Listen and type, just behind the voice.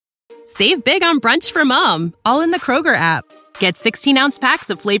Save big on brunch for mom, all in the Kroger app. Get 16-ounce packs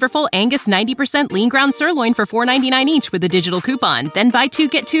of flavorful Angus 90% lean ground sirloin for $4.99 each with a digital coupon. Then buy 2,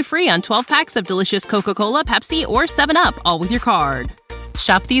 get 2 free on 12 packs of delicious Coca-Cola, Pepsi, or 7-Up, all with your card.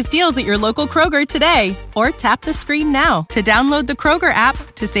 Shop these deals at your local Kroger today, or tap the screen now to download the Kroger app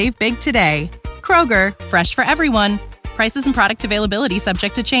to save big today. Kroger, fresh for everyone. Prices and product availability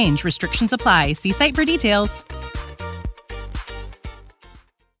subject to change. Restrictions apply. See site for details.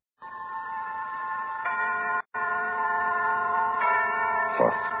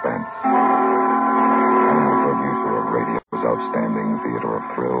 Suspense. And the producer of radio's outstanding theater of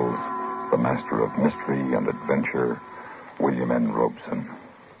thrills, the master of mystery and adventure, William N. Robeson.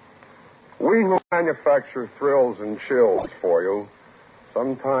 We who manufacture thrills and chills for you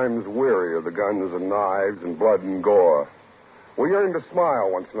sometimes weary of the guns and knives and blood and gore. We yearn to smile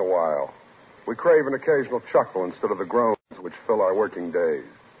once in a while. We crave an occasional chuckle instead of the groans which fill our working days.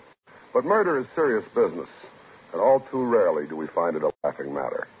 But murder is serious business, and all too rarely do we find it a laughing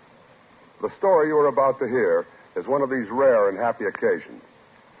matter. The story you are about to hear is one of these rare and happy occasions.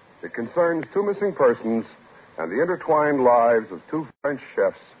 It concerns 2 missing persons and the intertwined lives of 2 French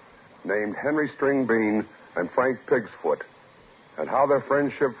chefs named Henry Stringbean and Frank Pigsfoot, and how their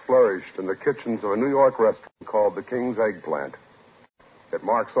friendship flourished in the kitchens of a New York restaurant called the King's Eggplant. It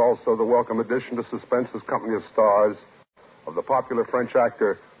marks also the welcome addition to Suspense's company of stars of the popular French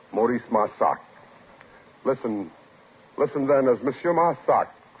actor Maurice Marsac. Listen then as Monsieur Marsac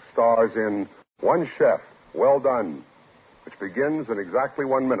stars in One Chef, Well Done, which begins in exactly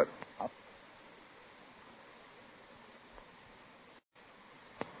 1 minute.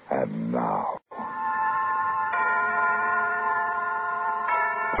 And now,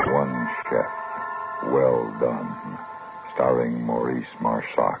 One Chef, Well Done, starring Maurice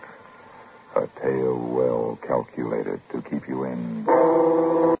Marsac. A tale well calculated to keep you in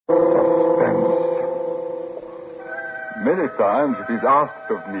suspense. Many times it is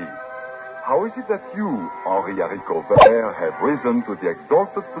asked of me, how is it that you, Henri Haricot-Vert, have risen to the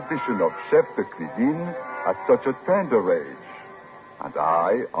exalted position of chef de cuisine at such a tender age? And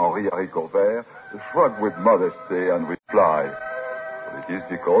I, Henri Haricot-Vert, shrug with modesty and reply, well, it is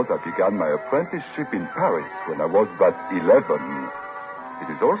because I began my apprenticeship in Paris when I was but 11. It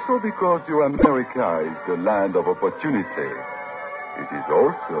is also because your America is the land of opportunity. It is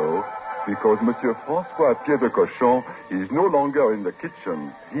also because Monsieur François Pied de Cochon is no longer in the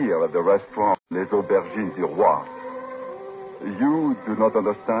kitchen here at the restaurant Les Aubergines du Roi. You do not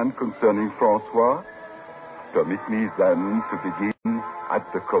understand concerning François? Permit me then to begin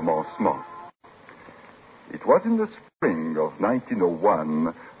at the commencement. It was in the spring of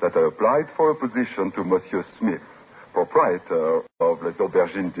 1901 that I applied for a position to Monsieur Smith, proprietor of Les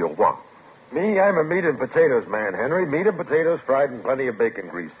Aubergines du Roi. Me, I'm a meat and potatoes man, Henry. Meat and potatoes fried in plenty of bacon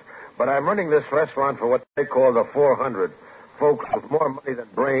grease. But I'm running this restaurant for what they call the 400. Folks with more money than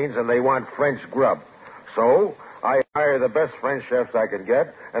brains, and they want French grub. So, I hire the best French chefs I can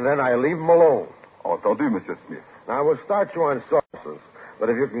get, and then I leave them alone. Entendu, Monsieur Smith. Now, we'll start you on sauces. But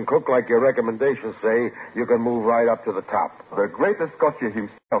if you can cook like your recommendations say, you can move right up to the top. The great Escoffier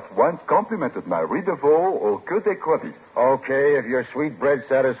himself once complimented my riz de veau au queue de crevettes. Okay, if your sweetbreads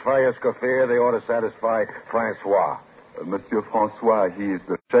satisfy Escoffier, they ought to satisfy Francois. Monsieur François, he is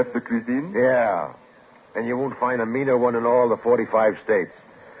the chef de cuisine? Yeah. And you won't find a meaner one in all the 45 states.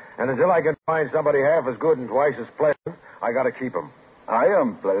 And until I can find somebody half as good and twice as pleasant, I gotta keep him. I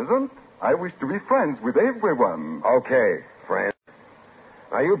am pleasant. I wish to be friends with everyone. Okay, friend.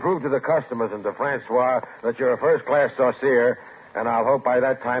 Now, you prove to the customers and to Francois that you're a first-class saucier, and I'll hope by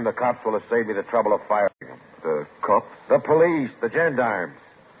that time the cops will have saved me the trouble of firing him. The cops? The police, the gendarmes.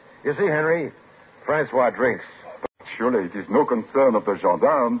 You see, Henry, Francois drinks. But surely it is no concern of the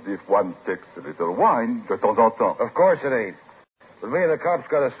gendarmes if one takes a little wine de temps en temps. Of course it ain't. But me and the cops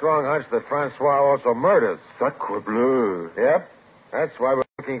got a strong hunch that Francois also murders. Sacre bleu. Yep. That's why we're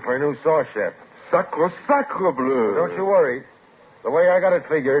looking for a new sauce chef. Sacre bleu. Don't you worry. The way I got it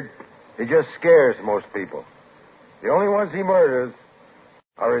figured, he just scares most people. The only ones he murders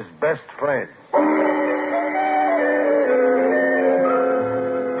are his best friends.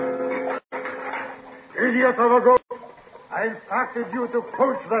 Idiot of a goat! I instructed you to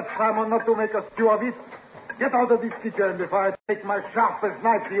poach that salmon, not to make a stew of it. Get out of this kitchen before I take my sharpest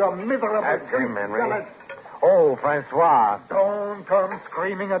knife to your miserable... That's him, Henry. Oh, Francois. Don't come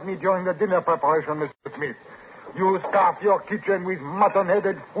screaming at me during the dinner preparation, Mr. Smith. You staff your kitchen with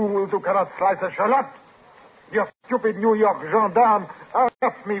mutton-headed fools who cannot slice a shallot. Your stupid New York gendarmes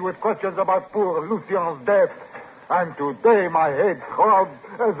harass me with questions about poor Lucien's death. And today my head throbs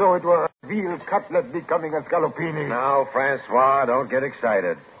as though it were a veal cutlet becoming a scallopini. Now, Francois, don't get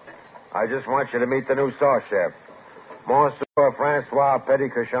excited. I just want you to meet the new sauce chef. Monsieur Francois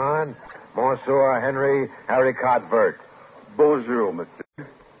Petit-Cochon, Monsieur Henry Haricot Vert. Bonjour, monsieur.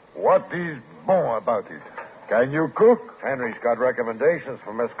 What is bon about it? Can you cook? Henry's got recommendations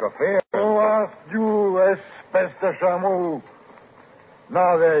from Escoffier. Oh, ask you, espèce de chameau.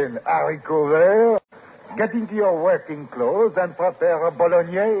 Now then, haricot vert, get into your working clothes and prepare a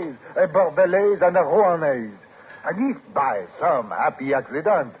bolognaise, a bordelaise, and a rouennaise. And if by some happy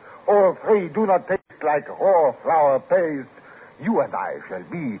accident all three do not taste like raw flour paste, you and I shall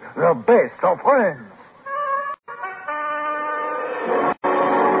be the best of friends.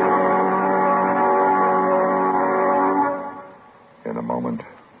 In a moment,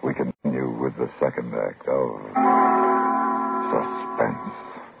 we continue with the second act of Suspense.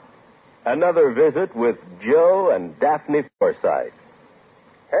 Another visit with Joe and Daphne Forsythe.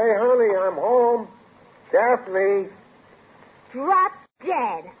 Hey, honey, I'm home. Daphne. Drop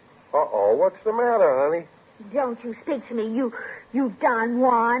dead. Uh-oh, what's the matter, honey? Don't you speak to me, you Don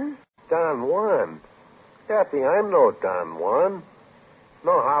Juan. Don Juan? Daphne, I'm no Don Juan.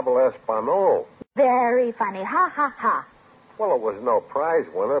 No habla español. Very funny. Ha, ha, ha. Well, it was no prize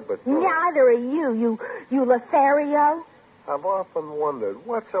winner, but... Neither are you Lothario. I've often wondered,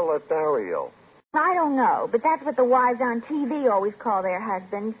 what's a Lothario? I don't know, but that's what the wives on TV always call their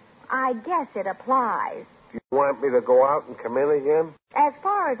husbands. I guess it applies. You want me to go out and come in again? As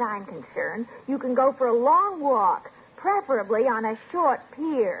far as I'm concerned, you can go for a long walk, preferably on a short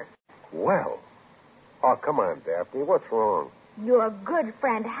pier. Well. Oh, come on, Daphne. What's wrong? Your good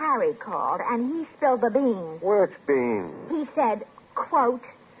friend Harry called, and he spilled the beans. Which beans? He said, quote,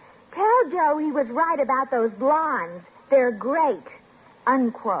 "Tell Joe he was right about those blondes. They're great,"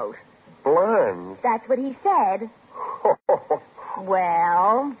 unquote. Blondes? That's what he said.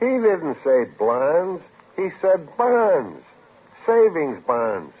 Well? He didn't say blondes. He said bonds. Savings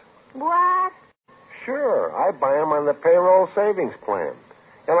bonds. What? Sure. I buy them on the payroll savings plan.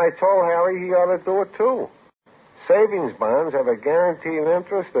 And I told Harry he ought to do it, too. Savings bonds have a guaranteed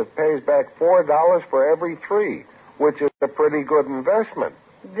interest that pays back $4 for every 3, which is a pretty good investment.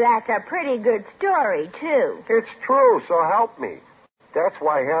 That's a pretty good story, too. It's true, so help me. That's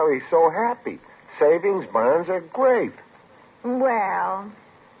why Harry's so happy. Savings bonds are great. Well,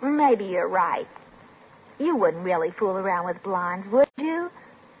 maybe you're right. You wouldn't really fool around with blondes, would you?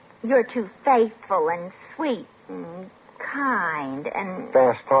 You're too faithful and sweet and kind and...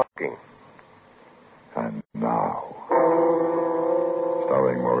 Fast talking. And now,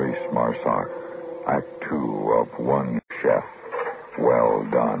 starring Maurice Marsac, Act 2 of One Chef. Well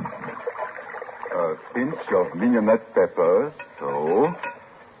done. A pinch of mignonette peppers, so.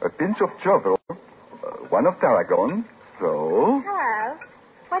 A pinch of chervil. One of tarragon, so. Hello.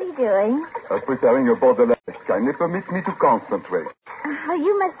 What are you doing? Preparing a bordelaise. Kindly permit me to concentrate. Oh,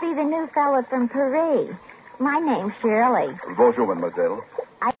 you must be the new fellow from Paris. My name's Shirley. Bonjour, mademoiselle.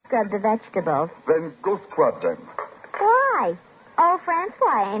 I scrub the vegetables. Then go scrub them. Why? Old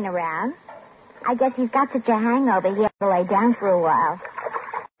Francois ain't around. I guess he's got such a hangover he had to lay down for a while.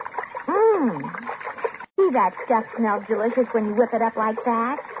 See, that stuff smells delicious when you whip it up like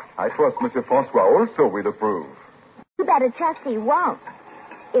that. I trust Monsieur Francois also will approve. You better trust he won't.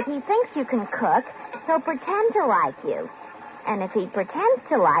 If he thinks you can cook, he'll pretend to like you. And if he pretends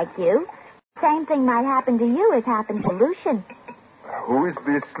to like you, same thing might happen to you as happened to Lucien. Who is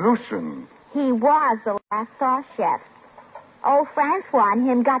this Lucien? He was the last sauce chef. Old Francois and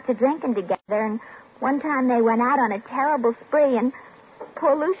him got to drinking together, and one time they went out on a terrible spree, and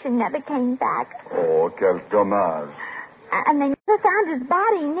poor Lucien never came back. Oh, quel dommage. And they never found his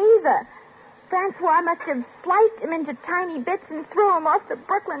body, neither. Francois must have sliced him into tiny bits and threw him off the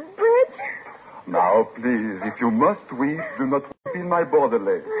Brooklyn Bridge. Now, please, if you must weep, do not weep in my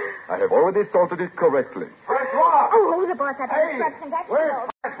bordelaise. I have already salted it correctly. Francois! Oh, the boss had to scrub some vegetables.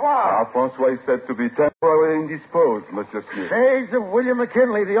 Francois? Francois is said to be temporarily indisposed, Monsieur Smith. Shades of William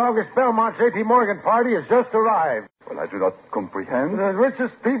McKinley, the August Belmont J.P. Morgan party has just arrived. Well, I do not comprehend. The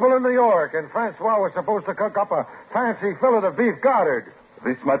richest people in New York, and Francois was supposed to cook up a fancy fillet of beef Goddard.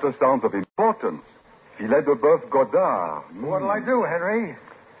 This matter sounds of importance. Filet de boeuf Godard. What'll I do, Henry?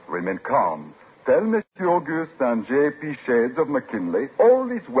 Remain calm. Tell Monsieur Auguste and J.P. Shades of McKinley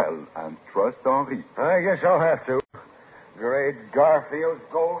all is well, and trust Henri. I guess I'll have to. Great Garfield's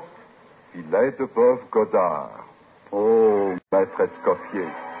ghost. Filet de boeuf Godard. Oh, Maître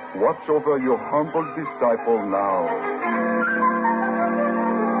Escoffier, watch over your humble disciple now.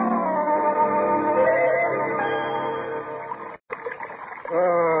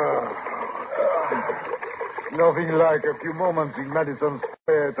 Nothing like a few moments in Madison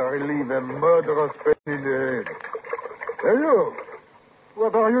Square to relieve a murderous pain in the head. Hey, you.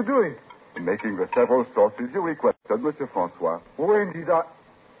 What are you doing? Making the several sauces you requested, Monsieur Francois. When did I...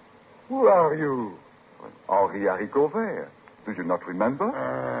 Who are you? Henri Haricot Vert. Do you not remember?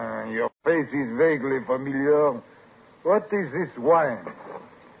 Your face is vaguely familiar. What is this wine?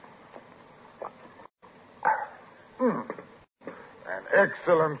 An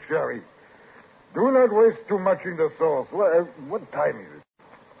excellent sherry. Do not waste too much in the sauce. What time is it?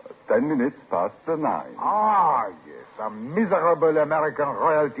 10 minutes past the 9. Ah, yes. Some miserable American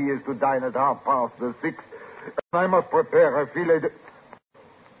royalty is to dine at 6:30. And I must prepare a filet de...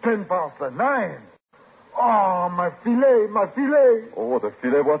 9:10. Oh, my filet, my filet. Oh, the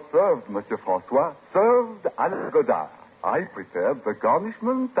filet was served, Monsieur Francois. Served à la Godard. I prepared the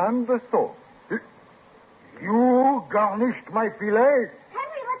garnishment and the sauce. You garnished my filet?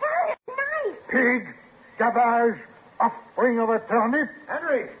 Henry, look out. It's nice. Pig, cabbage, offspring of a turnip.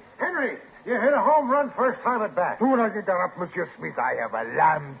 Henry, you hit a home run first time at bat. Do not interrupt, Monsieur Smith. I have a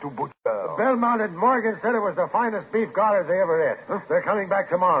lamb to butcher. Belmont and Morgan said it was the finest beef garters they ever ate. They're coming back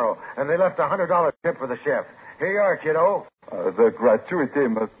tomorrow, and they left a $100 tip for the chef. Here you are, kiddo. The gratuity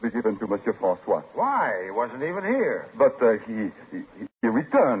must be given to Monsieur Francois. Why? He wasn't even here. But he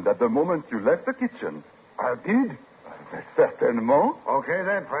returned at the moment you left the kitchen. I did? Certainement. Okay,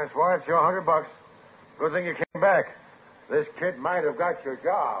 then, Francois. It's your $100. Good thing you came back. This kid might have got your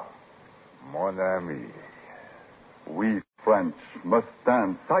job. Mon ami. We French must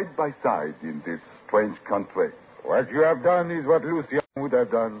stand side by side in this strange country. What you have done is what Lucien would have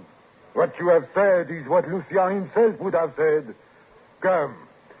done. What you have said is what Lucien himself would have said. Come,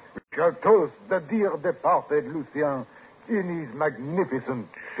 we shall toast the dear departed Lucien in his magnificent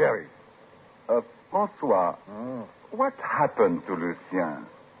sherry. Francois, what happened to Lucien?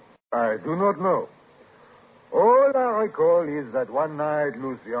 I do not know. All I recall is that one night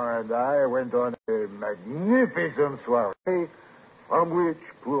Lucien and I went on a magnificent soiree from which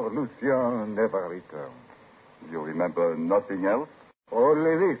poor Lucien never returned. You remember nothing else?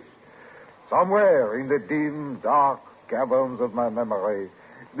 Only this. Somewhere in the dim, dark caverns of my memory,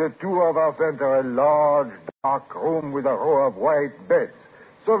 the two of us enter a large, dark room with a row of white beds,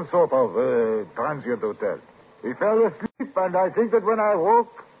 some sort of transient hotel. We fell asleep, and I think that when I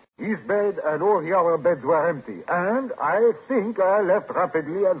woke, his bed and all the other beds were empty. And I think I left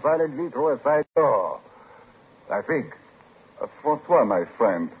rapidly and silently through a side door. I think. Francois, my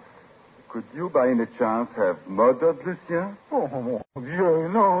friend, could you by any chance have murdered Lucien? Oh, mon Dieu,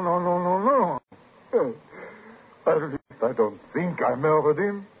 no. At least I don't think I murdered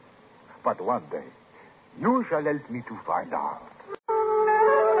him. But one day, you shall help me to find out.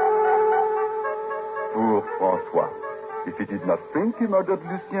 Poor Francois. If he did not think he murdered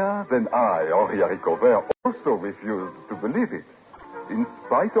Lucien, then I, Henri Haricot Vert, also refused to believe it. In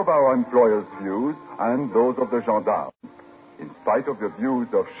spite of our employer's views and those of the gendarmes. In spite of the views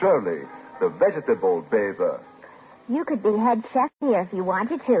of Shirley, the vegetable bather. You could be head chef here if you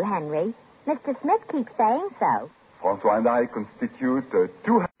wanted to, Henry. Mr. Smith keeps saying so. Francois and I constitute a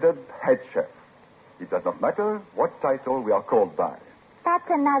two-headed head chef. It does not matter what title we are called by. That's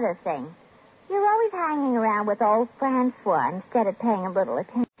another thing. You're always hanging around with old Francois instead of paying a little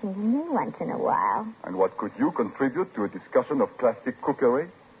attention to me once in a while. And what could you contribute to a discussion of classic cookery?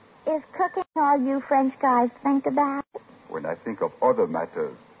 Is cooking all you French guys think about? When I think of other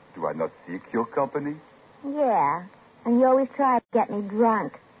matters, do I not seek your company? Yeah, and you always try to get me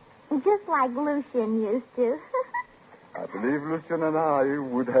drunk. Just like Lucien used to. I believe Lucien and I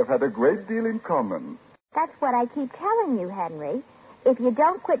would have had a great deal in common. That's what I keep telling you, Henry. If you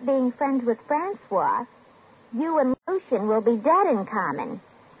don't quit being friends with Francois, you and Lucien will be dead in common.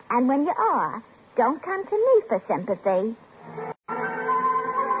 And when you are, don't come to me for sympathy.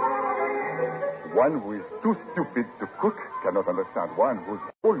 One who is too stupid to cook cannot understand one whose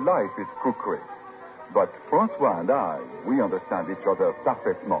whole life is cookery. But Francois and I, we understand each other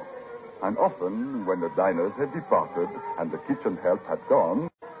parfaitement. And often, when the diners had departed and the kitchen help had gone,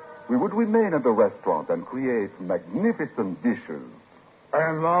 we would remain at the restaurant and create magnificent dishes.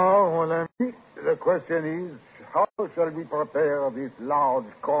 And now, mon ami, the question is, how shall we prepare this large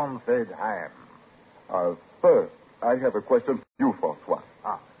corn-fed ham? First, I have a question for you, Francois.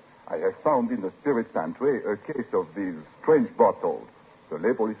 I have found in the spirit pantry a case of these strange bottles. The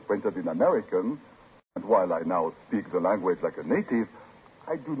label is printed in American, and while I now speak the language like a native,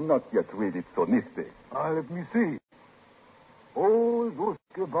 I do not yet read it so nifty. Let me see. Old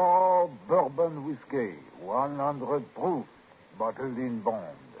Escobar bourbon whiskey, 100 proof, bottled in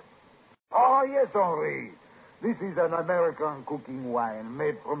bond. Yes, Henri. This is an American cooking wine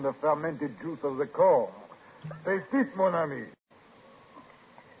made from the fermented juice of the corn. Taste it, mon ami.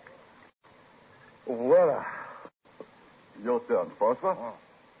 Voila. Your turn, Francois. Oh.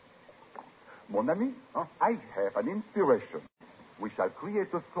 Mon ami, I have an inspiration. We shall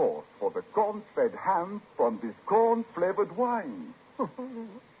create a sauce for the corn-fed ham from this corn-flavored wine.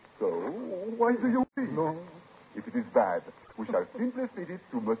 So, why do you weep? No. If it is bad, we shall simply feed it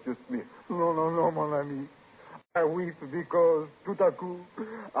to Monsieur Smith. No, mon ami. I weep because, tout à coup,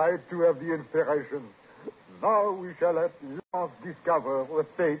 I too have the inspiration. Now we shall at last discover the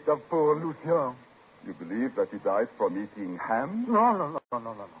fate of poor Lucien. You believe that he died from eating ham? No.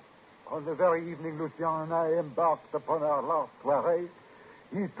 On the very evening Lucien and I embarked upon our last soiree,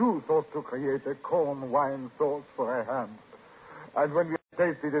 he too thought to create a corn wine sauce for a ham. And when we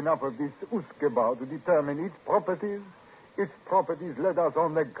had tasted enough of this usquebaugh to determine its properties led us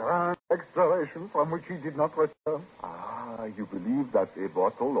on a grand exploration from which he did not return. Ah, you believe that a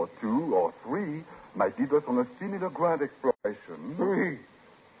bottle or two or three might lead us on a similar grand exploration? Oui.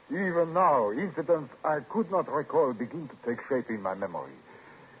 Even now, incidents I could not recall begin to take shape in my memory.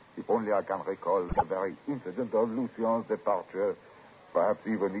 If only I can recall the very incident of Lucien's departure, perhaps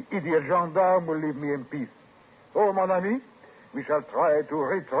even the idiot gendarme will leave me in peace. Oh, mon ami, we shall try to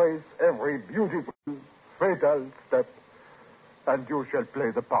retrace every beautiful, fatal step, and you shall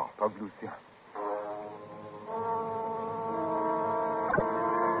play the part of Lucien.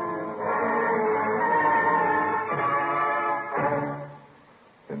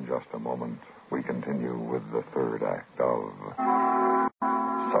 In just a moment, we continue with the third act of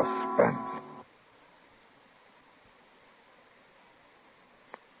Suspense.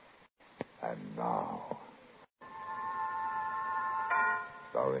 And now,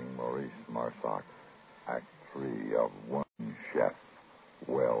 starring Maurice Marsac, Act 3 of One Chef.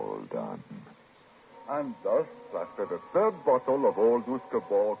 Well done. And thus, after the third bottle of old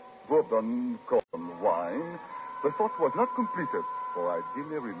Usquebaugh Bourbon corn wine, the sauce was not completed, for I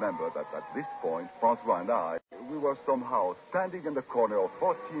dimly remember that at this point, Francois and I, we were somehow standing in the corner of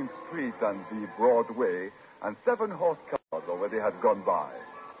 14th Street and the Broadway, and 7 horse cars already had gone by.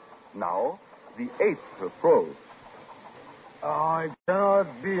 Now, the 8th approached. I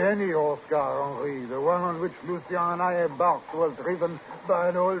cannot be any horse car, Henri. The one on which Lucien and I embarked was driven by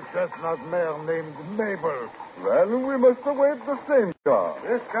an old chestnut mare named Mabel. Well, we must await the same car.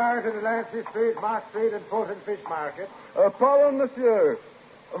 This car to the Lancy Street, Mott Street, and Fulton Fish Market. Pardon, monsieur.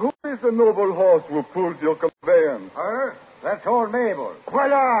 Who is the noble horse who pulls your conveyance? Her? That's old Mabel.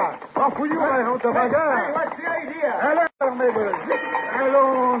 Voilà! Off with you, my hound of my Hey, what's the idea? Hello, Mabel.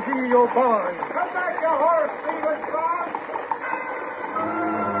 Allons-y, your boy. Come back, your horse, Stephen Strong.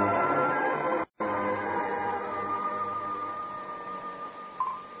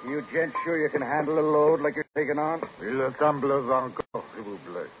 You gents sure you can handle a load like you're taking on? Il tumblers encore, s'il vous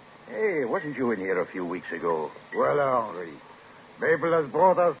plaît. Hey, wasn't you in here a few weeks ago? Well, Henri, Mabel has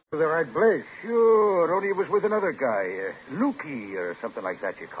brought us to the right place. Sure, only it was with another guy. Lukey, or something like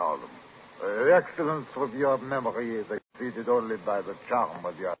that you called him. The excellence of your memory is exceeded only by the charm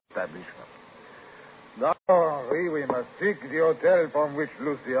of your establishment. Now, Henri, we must seek the hotel from which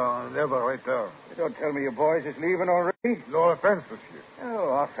Lucien never returned. You don't tell me your boys is leaving already? No offense, monsieur. Oh,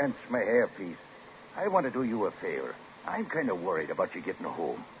 offense my hairpiece. I want to do you a favor. I'm kind of worried about you getting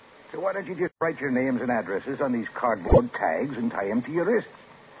home. So why don't you just write your names and addresses on these cardboard tags and tie them to your wrists?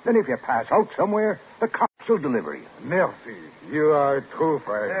 Then if you pass out somewhere, the cops will deliver you. Merci. You are a true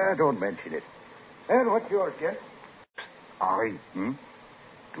friend. Don't mention it. And what's yours, Kent? Henri,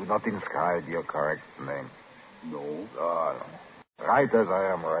 do not inscribe your correct name. No. No. Write as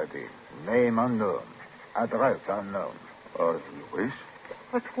I am writing. Name unknown. Address unknown. As you wish.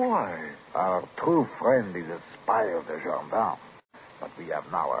 But why? Our true friend is a spy of the gendarme, but we have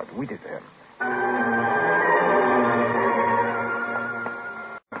now outwitted him.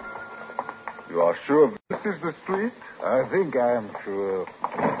 You are sure this is the street? I think I am sure.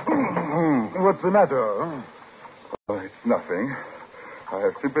 What's the matter? Huh? Oh, it's nothing. I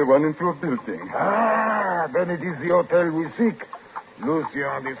have simply run into a building. Ah, then it is the hotel we seek.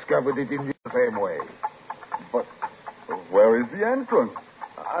 Lucien discovered it in the same way. But where is the entrance?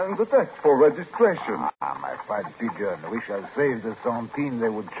 And the desk for registration? Ah, my fine pigeon, we shall save the centime they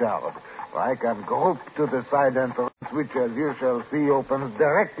would charge. I can group to the side entrance, which, as you shall see, opens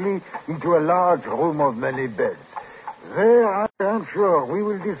directly into a large room of many beds. There, I am sure, we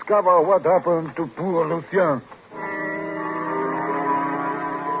will discover what happened to poor Lucien.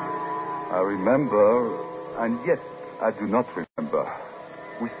 I remember, and yet I do not remember.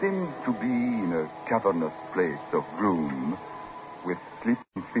 We seemed to be in a cavernous place of gloom, with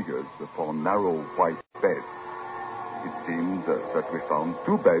sleeping figures upon narrow white beds. It seemed that we found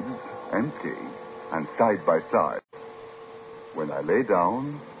 2 beds, empty, and side by side. When I lay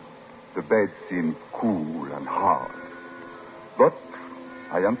down, the bed seemed cool and hard.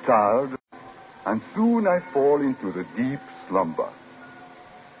 I am tired, and soon I fall into the deep slumber.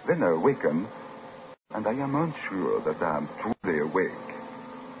 Then I awaken, and I am unsure that I am truly awake.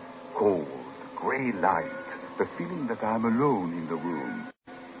 Cold, gray light, the feeling that I am alone in the room.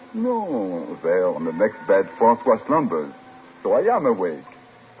 No, there on the next bed, Francois slumbers, so I am awake.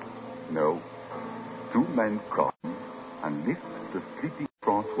 No, two men come and lift the sleeping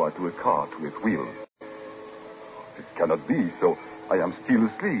Francois to a cart with wheels. This cannot be, so I am still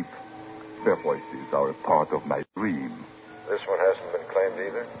asleep. Their voices are a part of my dream. This one hasn't been claimed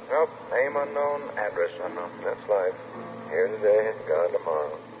either? Nope. Name unknown, address unknown. That's life. Here today, gone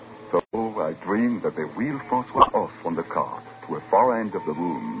tomorrow. So I dream that they wheel Francois off on the cart to a far end of the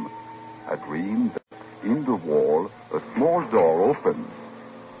room. I dream that in the wall a small door opens.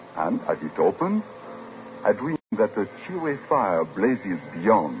 And as it opens, I dream that a cheery fire blazes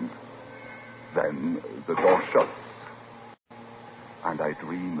beyond. Then the door shuts. And I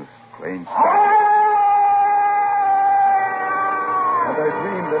dream a strange sound. And I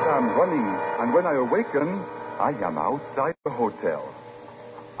dream that I'm running, and when I awaken, I am outside the hotel.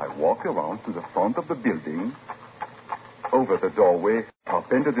 I walk around to the front of the building. Over the doorway are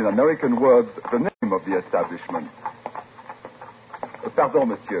painted in American words the name of the establishment. Pardon,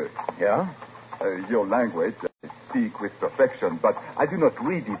 monsieur. Yeah? Your language I speak with perfection, but I do not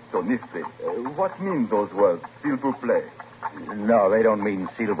read it so neatly. What mean those words, s'il vous plaît? No, they don't mean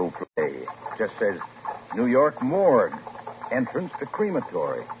s'il vous plaît. Just says New York Morgue. Entrance to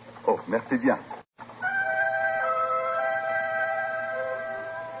crematory. Oh, merci bien.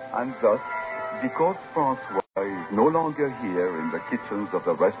 And thus, because Francois is no longer here in the kitchens of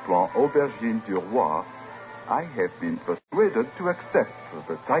the restaurant Aubergine du Roi, I have been persuaded to accept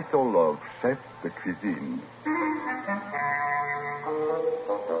the title of chef de cuisine.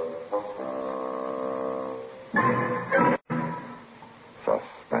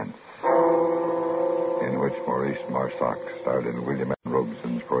 Suspense, in which Maurice Marsac starred in William N.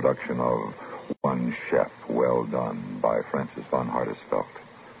 Robeson's production of One Chef Well Done by Francis von Hardesfeld.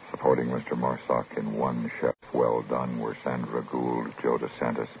 Supporting Mr. Marsac in One Chef Well Done were Sandra Gould, Joe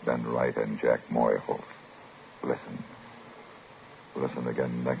DeSantis, Ben Wright, and Jack Moyhoff. Listen. Listen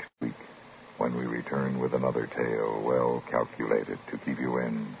again next week when we return with another tale well calculated to keep you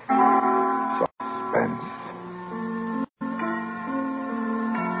in